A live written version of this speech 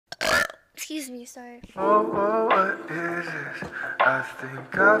Excuse me, sorry. Oh, what is this? I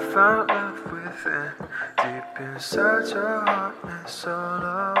think I found love within. Deep inside your heart and soul.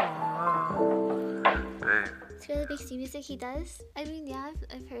 Babe. It's really big steam music he does? I mean, yeah,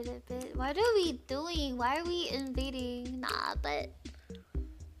 I've heard it, but what are we doing? Why are we invading? Nah, but...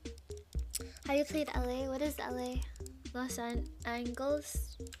 Have you played LA? What is LA? Los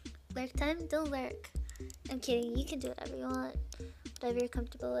Angeles? Lurk time? Don't lurk. I'm kidding, you can do whatever you want. Whatever you're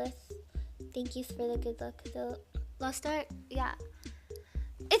comfortable with. Thank you for the good luck though. Lost Ark? Yeah.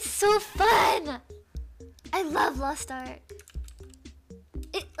 It's so fun! I love Lost Ark.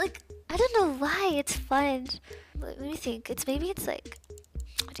 It, like, I don't know why it's fun. Let me think. Maybe it's like,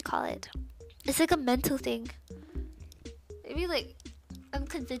 what do you call it? It's like a mental thing. Maybe like, I'm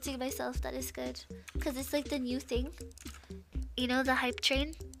convincing myself that it's good. Because it's like the new thing. You know, the hype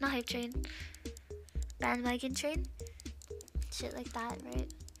train? Not hype train. Bandwagon train? Shit like that,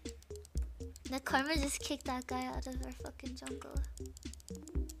 right? The karma just kicked that guy out of our fucking jungle.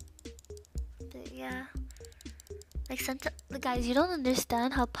 But yeah. Like, sometimes, guys, you don't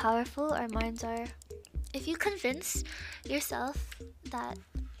understand how powerful our minds are. If you convince yourself that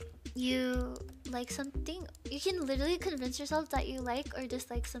you like something, you can literally convince yourself that you like or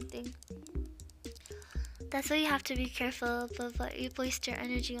dislike something. That's why you have to be careful of what you waste your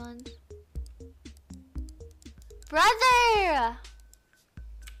energy on. Brother!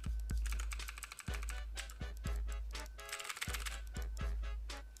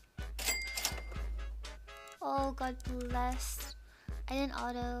 Oh, God bless. I didn't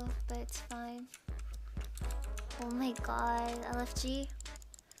auto, but it's fine. Oh my god, LFG.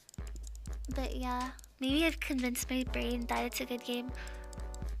 But yeah, maybe I've convinced my brain that it's a good game.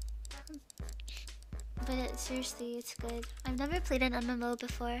 But seriously, it's good. I've never played an MMO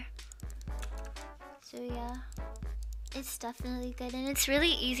before. So yeah, it's definitely good. And it's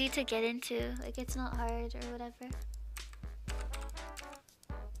really easy to get into. Like, it's not hard or whatever.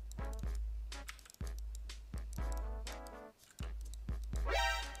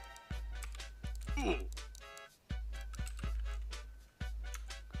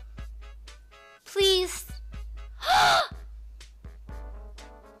 Please!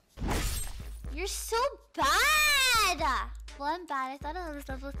 You're so bad! Well, I'm bad. I thought I was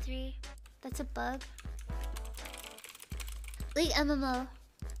level 3. That's a bug. League MMO.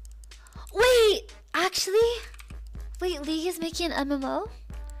 Wait! Actually? Wait, League is making an MMO?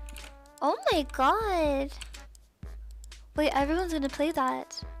 Oh my god. Wait, everyone's gonna play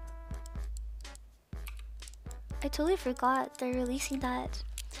that. I totally forgot they're releasing that.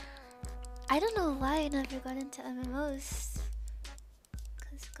 I don't know why I never got into MMOs.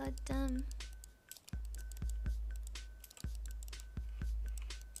 Cause goddamn.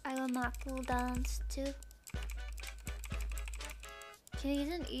 I got my cooldowns too. Can I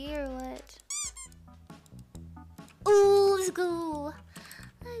use an E or what? Ooh, let's go.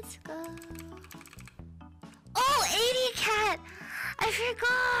 Let's go. Oh, 80 cat! I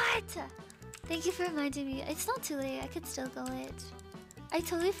forgot! Thank you for reminding me. It's not too late. I could still go it. I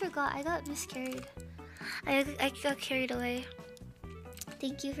totally forgot. I got miscarried. I got carried away.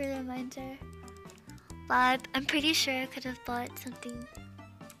 Thank you for the reminder. But I'm pretty sure I could have bought something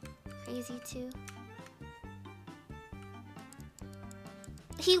crazy too.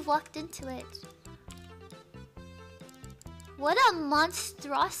 He walked into it. What a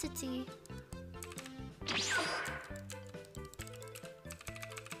monstrosity.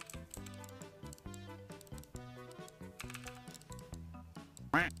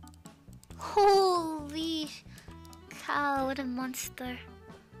 Holy cow, what a monster.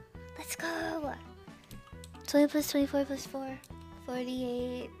 Let's go. 20 plus 24 plus 4.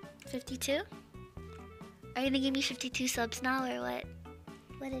 48. 52? Are you gonna give me 52 subs now or what?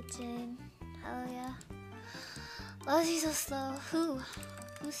 What a Jin. Hell yeah. Why is he so slow?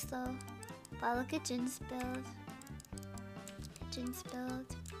 Who's slow? Wow, look at Jin's build. Jin's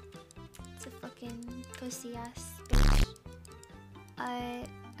build. It's a fucking pussy ass bitch. I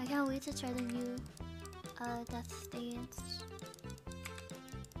can't wait to try the new Death Stance.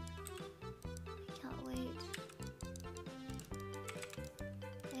 I can't wait.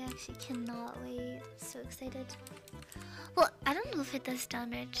 I actually cannot wait. I'm so excited. Well, I don't know if it does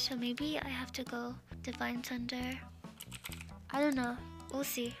damage, so maybe I have to go Divine Thunder. I don't know. We'll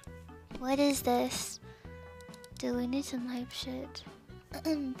see. What is this? Do we need some hype shit?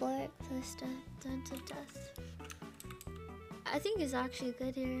 Blur plus done to death. I think it's actually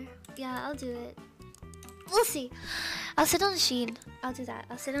good here. Yeah, I'll do it. We'll see. I'll sit on Sheen. I'll do that.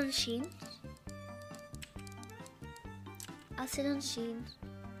 I'll sit on Sheen. I'll sit on Sheen.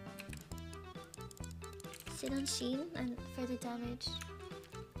 Sit on Sheen and for the damage.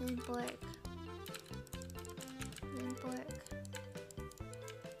 Limborg. Limborg.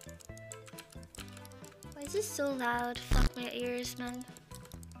 Why is this so loud? Fuck my ears, man.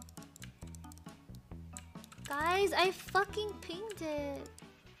 Guys, I fucking pinged it.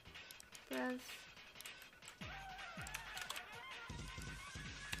 Bruv.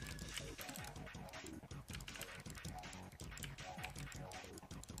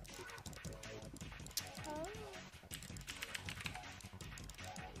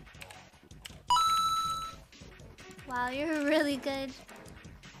 Wow, you're really good.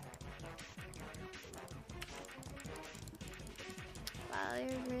 Wow,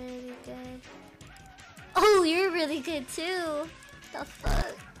 you're really good. Oh, you're really good too. The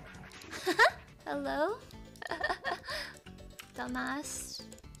fuck? Hello? Dumbass.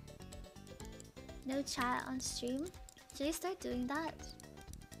 No chat on stream? Should I start doing that?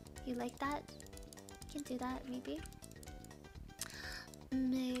 You like that? Can do that, maybe?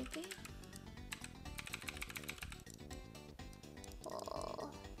 Maybe. Oh.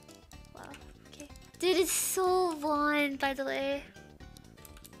 Wow, okay. Dude, it's so fun, by the way.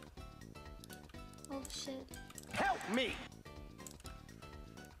 Oh shit. Help me!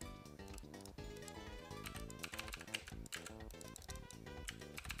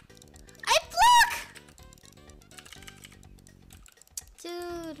 I block!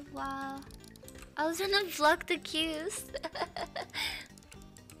 Dude, wow. I was gonna block the cues.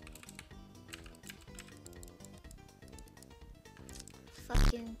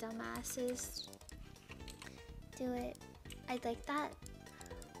 Fucking dumbasses. Do it. I'd like that.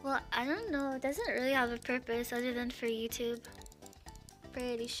 Well, I don't know. It doesn't really have a purpose other than for YouTube.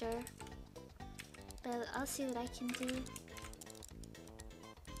 Pretty sure. But I'll see what I can do.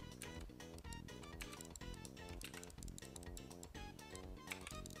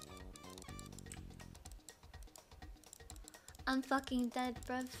 I'm fucking dead,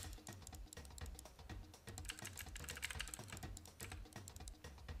 bruv.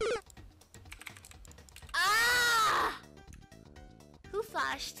 Ah! Who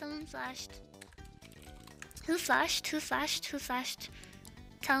flashed? Someone flashed. Who flashed? Who flashed? Who flashed?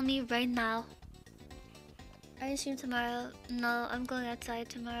 Tell me right now. Are you stream tomorrow? No, I'm going outside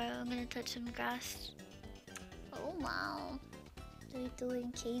tomorrow. I'm gonna touch some grass. Oh wow. What are you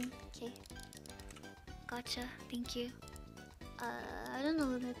doing, Kane? Okay. Gotcha. Thank you. I don't know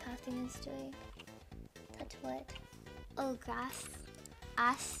what my pathing is doing. Touch what? Oh, grass.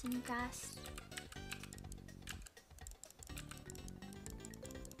 Ass and grass.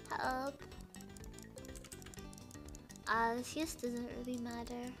 Help. The CS doesn't really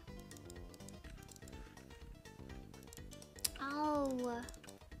matter. Ow.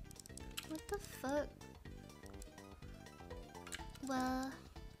 What the fuck? Well...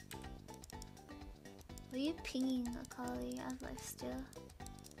 Were you pinging Akali? I have lifesteal.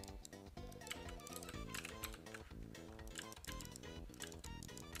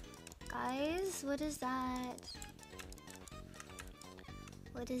 Guys, what is that?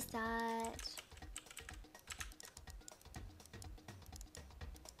 What is that?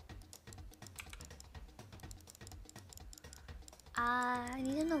 I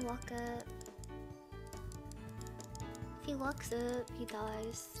need him to walk up. If he walks up, he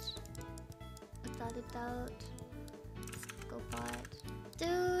dies. Without a doubt. Let's go bot.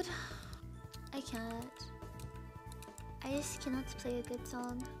 Dude, I can't. I just cannot play a good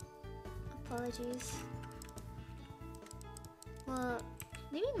song. Apologies. Well,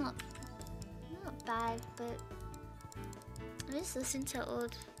 maybe not bad, but I just listened to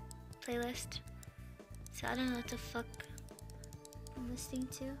old playlist, so I don't know what the fuck I'm listening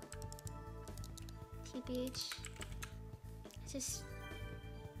to. TBH. It's just...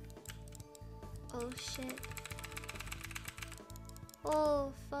 Oh shit.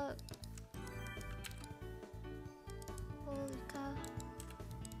 Oh fuck. Holy cow.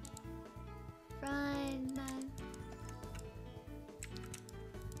 Run, man.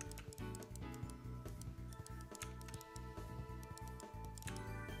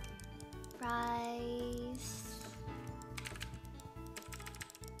 Rise.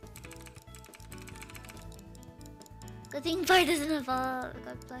 Good thing Bar doesn't evolve.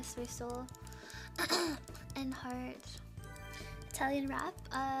 God bless my soul. And heart. Italian rap?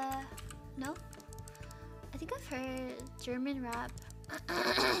 No. I think I've heard German rap.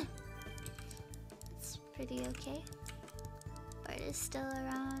 It's pretty okay. Bart is still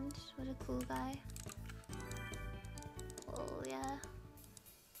around. What a cool guy. Oh yeah.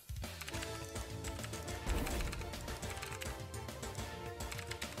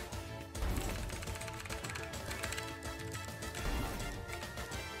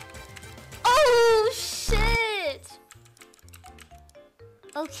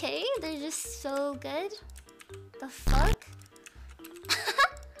 Okay, they're just so good. The fuck?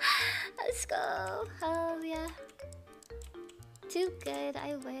 Let's go. Hell yeah. Too good,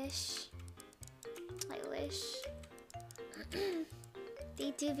 I wish. I wish.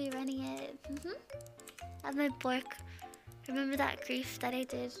 They do be running it. Have my pork. Remember that grief that I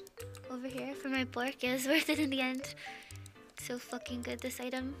did over here for my pork? It was worth it in the end. So fucking good, this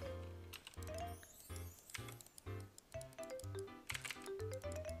item.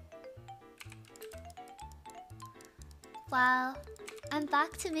 Wow. I'm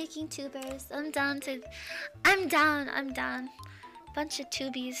back to making tubers. I'm down. Bunch of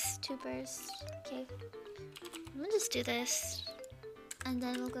tubers. Okay. I'm gonna just do this. And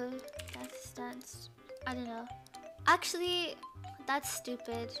then we'll go death stance. I don't know. Actually, that's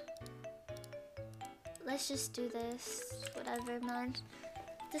stupid. Let's just do this. Whatever, man.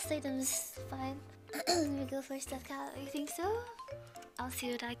 This item's fine. Let me go first, Death Cat. You think so? I'll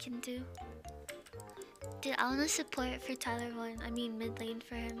see what I can do. Dude, I wanna support for Tyler 1. I mean mid lane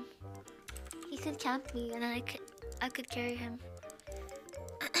for him. He could camp me and then I could carry him.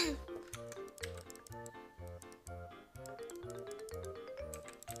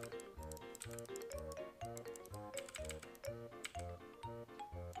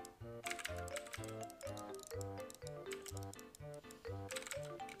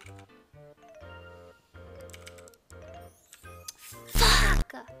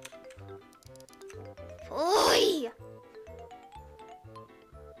 Fuck! Oi!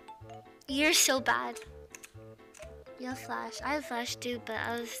 You're so bad. You have flash. I have flash too, but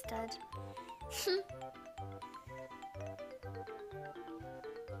I was dead.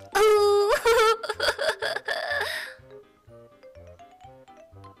 Oh!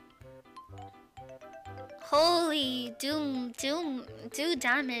 Holy do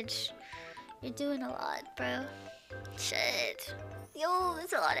damage. You're doing a lot, bro. Shit. Yo,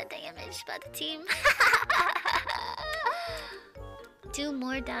 that's a lot of damage by the team. Do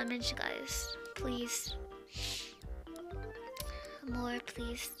more damage, guys. Please. More,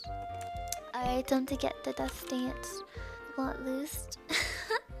 please. Alright, time to get the death stance. Won't lose.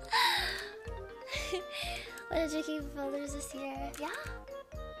 What did you keep followers this year? Yeah,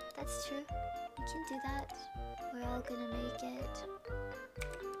 that's true. We can do that. We're all gonna make it.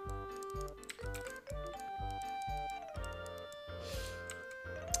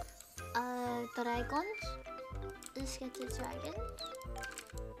 Dragon. Let's get the dragon.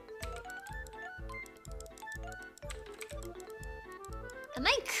 Am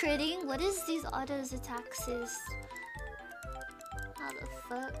I critting? What is these autos attacks is? How the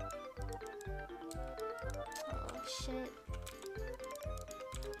fuck? Oh shit.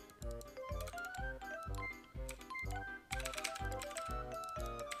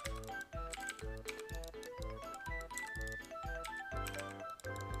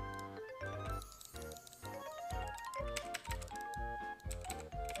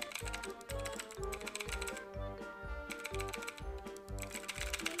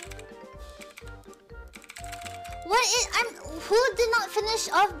 Who did not finish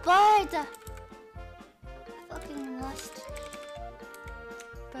off Bard? Fucking lost.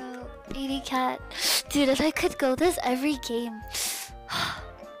 Bro, 80 cat. Dude, if I could go this every game.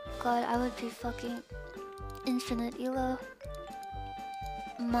 God, I would be fucking infinite elo.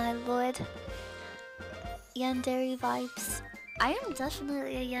 My lord. Yandere vibes. I am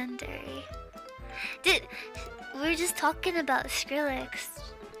definitely a Yandere. Dude, we're just talking about Skrillex.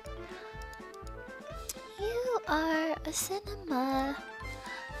 You are a cinema.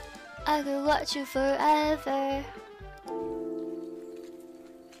 I could watch you forever.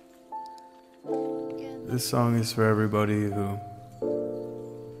 This song is for everybody who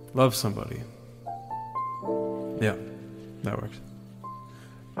loves somebody. Yeah, that works.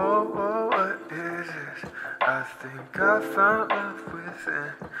 Oh, what is this? I think I found love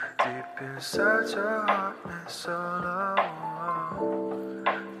within, deep inside your heart and soul. Oh,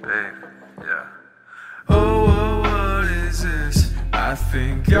 babe, yeah. Oh, what is this? I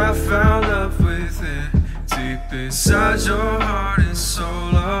think I found love within, deep inside your heart and soul.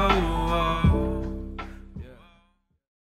 Oh,